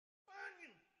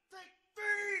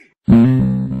Hello,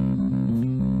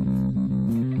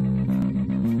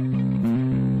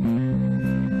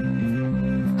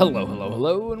 hello,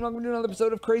 hello, and welcome to another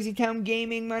episode of Crazy Town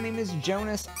Gaming. My name is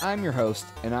Jonas. I'm your host,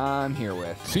 and I'm here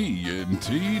with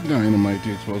TNT Dynamite,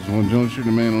 the explosive one. Jonas, you're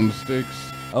the man on the sticks.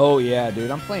 Oh yeah,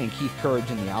 dude, I'm playing Keith Courage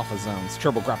in the Alpha Zones,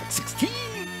 Turbo Grafx 16.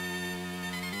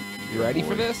 You ready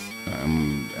for this?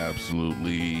 I'm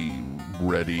absolutely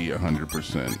ready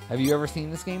 100%. Have you ever seen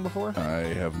this game before? I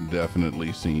have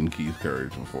definitely seen Keith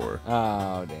Courage before.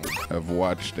 Oh, damn. I've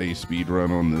watched a speed run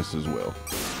on this as well.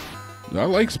 I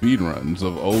like speed runs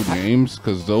of old games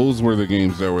because those were the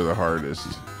games that were the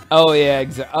hardest. Oh yeah,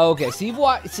 exactly. Okay, so you've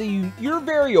watched. So you're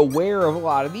very aware of a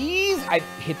lot of these. I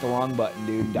hit the wrong button,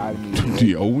 dude. Died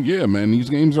immediately. Oh yeah, man, these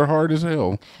games are hard as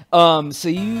hell. So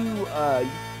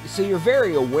you're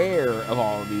very aware of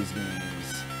all of these games.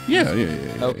 Yeah.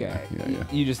 Okay. Yeah.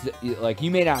 You just like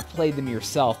you may not have played them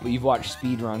yourself, but you've watched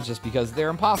speedruns just because they're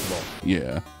impossible.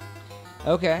 Yeah.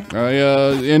 Okay.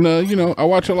 You know, I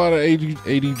watch a lot of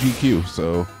ADGQ,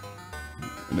 so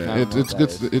it's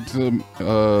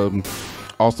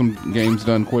awesome games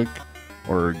done quick,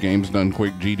 or games done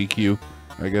quick GDQ,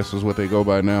 I guess is what they go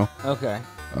by now. Okay.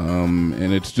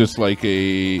 And it's just like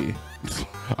I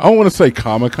don't want to say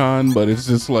Comic-Con, but it's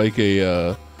just like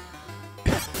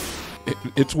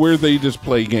it's where they just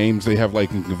play games. They have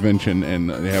like a convention and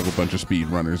they have a bunch of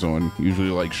speedrunners on, usually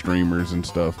like streamers and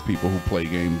stuff, people who play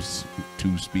games to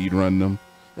speedrun them.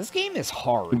 This game is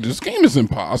hard. This game is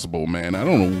impossible, man. I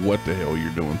don't know what the hell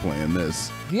you're doing playing this.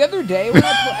 The other day when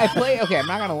I played, okay, I'm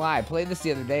not gonna lie, I played this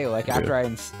the other day, like after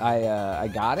I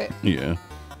got it. Yeah.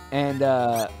 And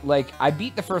like I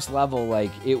beat the first level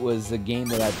like it was a game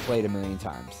that I'd played a million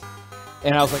times.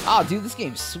 And I was like, oh, dude, this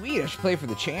game's sweet. I should play for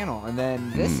the channel. And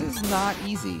then this is not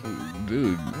easy.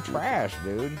 Dude. I'm trash,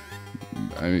 dude.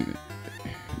 I mean,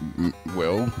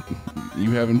 well, you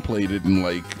haven't played it in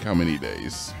like how many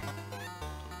days?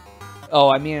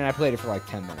 Oh, I mean, I played it for like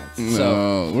 10 minutes.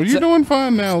 No. Well, you're doing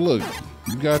fine now. Look,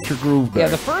 you got your groove back. Yeah,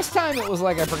 the first time it was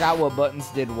like I forgot what buttons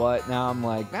did what. Now I'm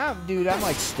like, nah, dude, I'm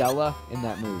like Stella in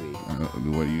that movie.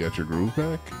 What, you got your groove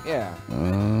back? Yeah.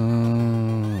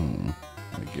 Oh.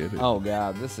 I get it. Oh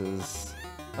god, this is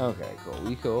okay. Cool,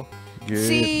 we cool.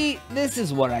 See, this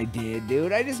is what I did,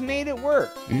 dude. I just made it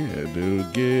work. Yeah,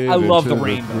 dude. Get. I love the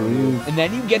rainbow, dude. And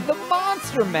then you get the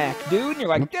monster mech, dude. And you're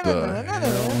like,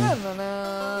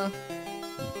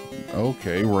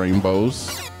 okay,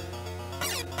 rainbows.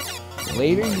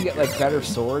 Later, you get like better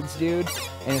swords, dude,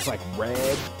 and it's like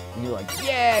red. And you're like,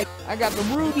 yeah, I got the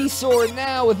ruby sword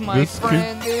now with my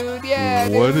friend, dude. Yeah,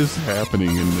 what is happening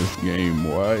in this game?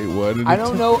 Why? What did I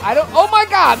don't know. Oh my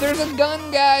god, there's a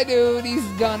gun guy, dude. He's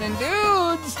gunning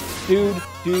dudes. Dude.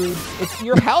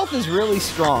 Your health is really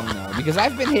strong, though, because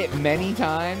I've been hit many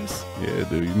times. Yeah,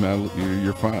 dude,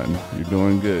 you're fine. You're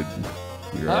doing good.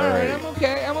 You're all right. I'm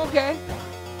okay.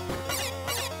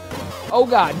 Oh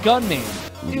god, gunman.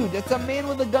 Dude, that's a man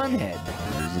with a gun head.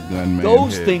 There's a gunman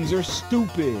Those head. things are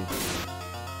stupid.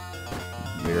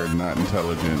 They are not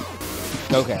intelligent.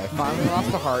 Okay, I finally lost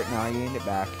the heart. Now I gained it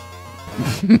back.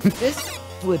 This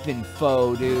flipping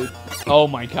foe, dude. Oh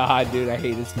my god, dude, I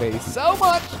hate his face so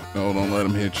much. No, don't let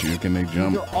them hit you. Can they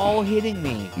jump? They're all hitting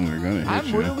me. They're gonna hit you.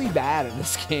 I'm really bad at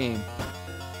this game.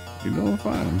 You're doing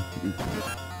fine.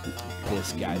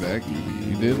 This guy.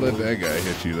 You did let that guy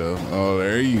hit you, though. Oh,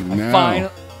 there you now.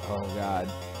 Oh god.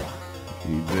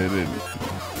 He did it.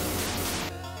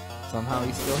 Somehow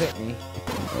he still hit me.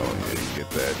 Oh yeah, you get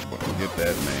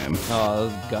that man. Oh,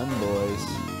 those gun boys.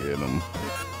 Get him.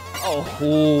 Oh,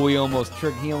 he almost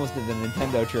did the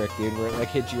Nintendo trick, dude, where it like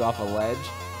hits you off a ledge.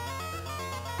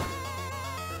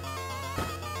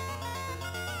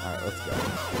 Alright, let's go.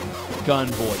 Gun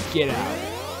boy, get out.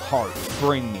 Heart,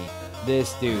 bring me.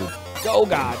 This dude. Oh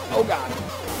god. Oh god.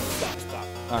 Stop.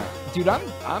 Alright. Dude,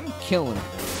 I'm killing it.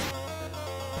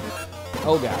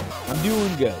 Oh god. I'm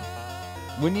doing good.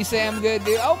 When you say I'm good,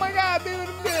 dude, oh my god, dude,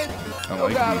 I'm good. Oh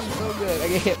god, I'm so good. I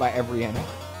get hit by every enemy.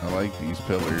 I like these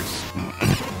pillars.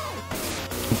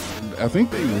 I think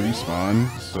they respawn,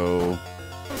 so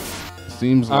it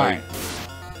seems like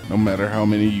no matter how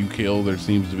many you kill, there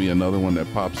seems to be another one that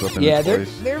pops up in its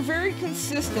place. They're very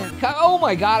consistent. Oh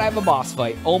my god, I have a boss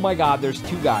fight. Oh my god, there's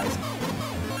two guys.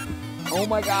 Oh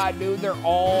my god, dude, they're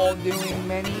all doing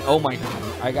many. Oh my god,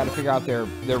 I gotta figure out their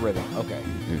rhythm. Okay.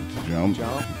 It's jump,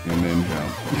 and then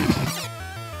jump.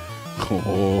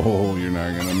 Oh, you're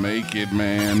not gonna make it,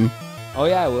 man. Oh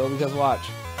yeah, I will, because watch.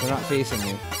 They're not facing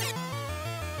me.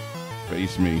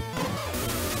 Face me.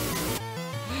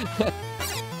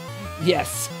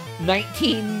 Yes.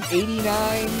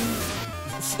 1989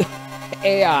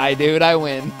 AI, dude. I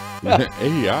win.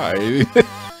 AI?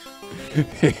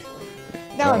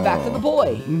 Now I'm back to the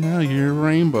boy. Now you're a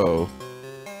rainbow.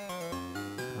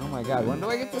 Oh my god, when do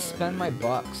I get to spend my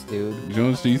bucks, dude?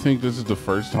 Jonas, do you think this is the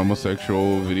first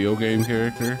homosexual video game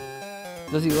character?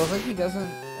 Does he look like he doesn't?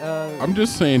 I'm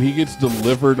just saying he gets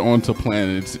delivered onto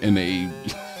planets in an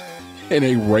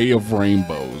array of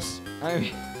rainbows. I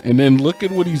mean, and then look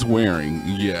at what he's wearing.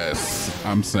 Yes,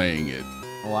 I'm saying it.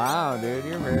 Wow, dude,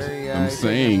 you're very. I'm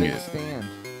saying it. Stand.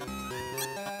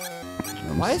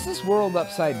 Why is this world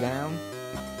upside down?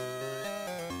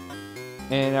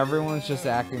 And everyone's just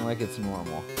acting like it's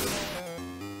normal.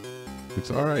 It's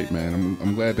all right, man.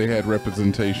 I'm glad they had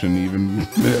representation even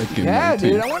back in Yeah, 19.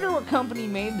 dude. I wonder what company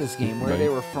made this game, where they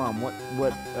were from, what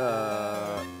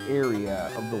area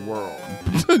of the world.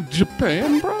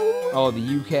 Japan, probably. Oh, the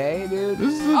UK, dude.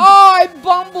 Oh, I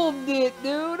bumbled it,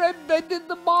 dude. I did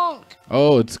the bonk.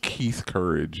 Oh, it's Keith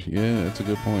Courage. Yeah, that's a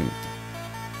good point.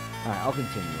 All right, I'll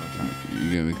continue one time.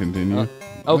 You gonna continue?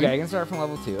 Okay, I can start from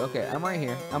level 2. Okay, I'm right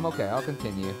here. I'm okay. I'll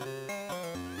continue.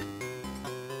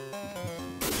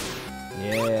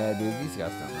 Yeah, dude, these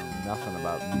guys don't know nothing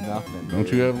about nothing. Don't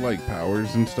dude. you have like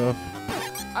powers and stuff?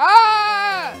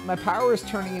 Ah! My power is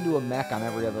turning into a mech on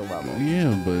every other level.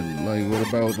 Yeah, but like, what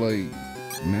about like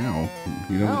now?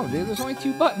 You know? No, dude, there's only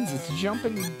 2 buttons. It's jump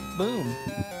and boom.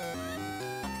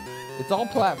 It's all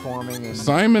platforming and.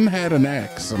 Simon had an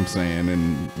axe. I'm saying,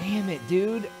 and damn it,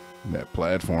 dude. that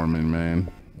platforming,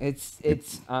 man.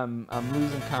 I'm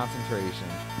losing concentration.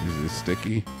 Is it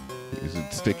sticky? Is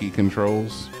it sticky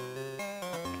controls?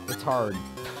 It's hard.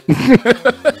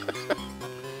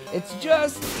 It's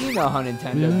just, you know how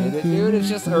Nintendo did it, dude. It's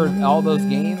just, or all those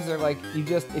games are like,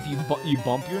 if you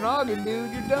bump your noggin, dude,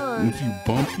 you're done. If you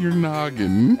bump your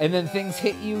noggin. And then things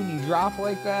hit you and you drop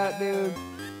like that, dude.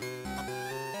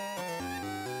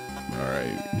 All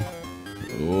right.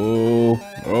 Oh.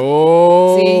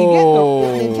 See,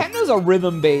 Nintendo's a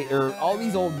rhythm based, or all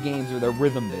these old games are they're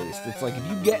rhythm based. It's like if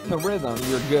you get in the rhythm,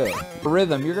 you're good. The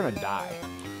rhythm, you're gonna die.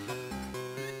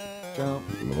 Jump.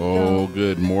 Oh, jump,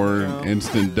 good. More jump.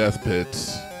 Instant death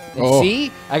pits. And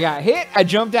see, I got hit. I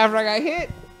jumped after I got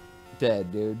hit.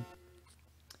 Dead, dude.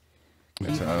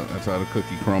 That's how the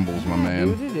cookie crumbles, my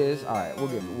man. Dude, it is. All right, we'll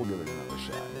give it another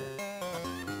shot here.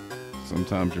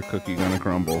 Sometimes your cookie gonna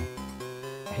crumble.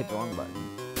 I hit the wrong button.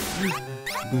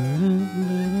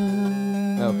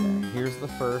 Okay, here's the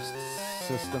first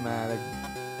systematic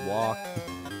walk,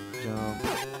 jump.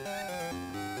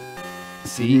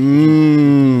 See,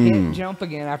 hit and jump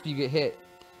again after you get hit,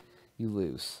 you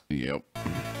lose. Yep.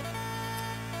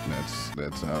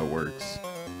 That's how it works.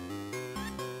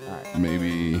 All right.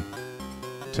 Maybe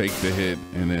take the hit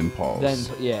and then pause. Then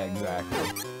yeah,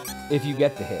 exactly. If you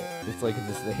get the hit, it's like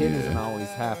the hit isn't always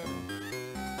happening.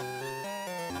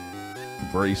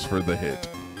 Brace for the hit.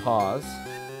 Pause.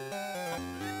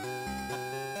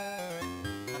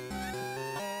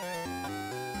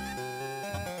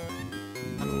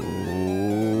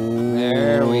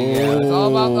 There we go. It's all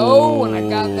about, and I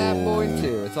got that boy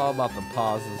too. It's all about the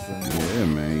pauses. Yeah,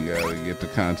 man, you gotta get the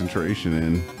concentration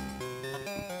in.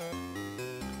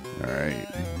 All right,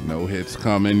 no hits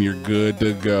coming. You're good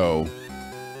to go.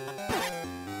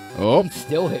 Oh, he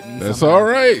still hit me. That's somehow. all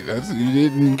right. He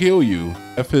didn't kill you.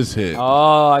 F his hit.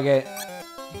 Oh, I get.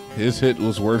 His hit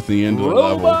was worth the end of the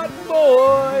level. Robot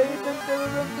boy.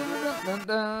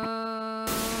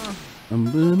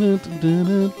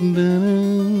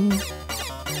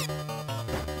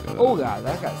 Oh god,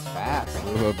 that guy's fast. I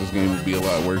thought this game would be a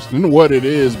lot worse than what it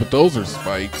is, but those are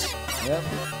spikes. Yep.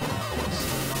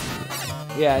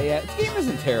 Yeah. This game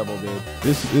isn't terrible, dude.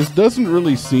 This doesn't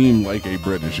really seem like a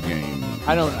British game.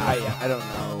 I don't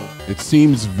know. It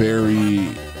seems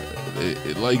very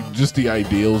like just the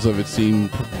ideals of it seem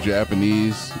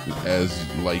Japanese, as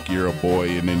like you're a boy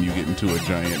and then you get into a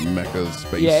giant mecha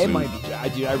space. Yeah, it suit. might be.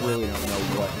 Dude, I really don't know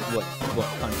what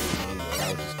country made it. I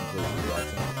was just completely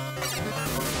guessing.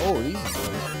 Oh, these boys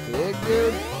are big,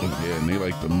 dude. Yeah, and they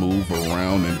like to move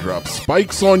around and drop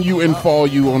spikes on you and fall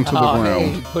you onto the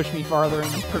ground. Hey, push me farther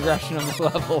in the progression of the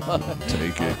level.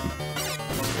 Take it.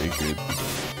 Take it.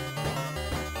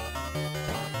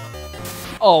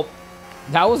 Oh,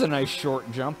 that was a nice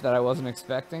short jump that I wasn't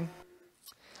expecting.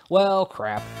 Well,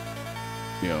 crap.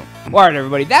 Yeah. All right,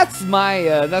 everybody. That's my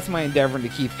endeavor to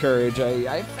keep courage.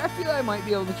 I feel I might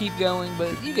be able to keep going,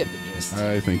 but you get the gist.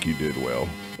 I think you did well.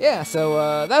 Yeah, so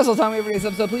that was all the time we have for today's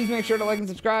episode. Please make sure to like and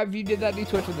subscribe. If you did that, do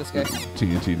Twitch with this guy.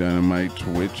 TNT Dinomight,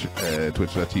 Twitch,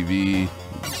 twitch.tv/TNT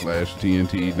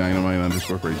Dinomight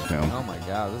 _CrazyTown. Oh my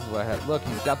god, this is what I had. Look,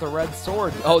 he's got the red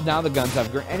sword. Oh, now the guns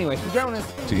have green. Anyways, for Jonas,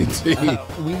 TNT.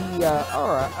 all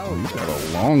right. Oh, he's got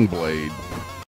a long blade.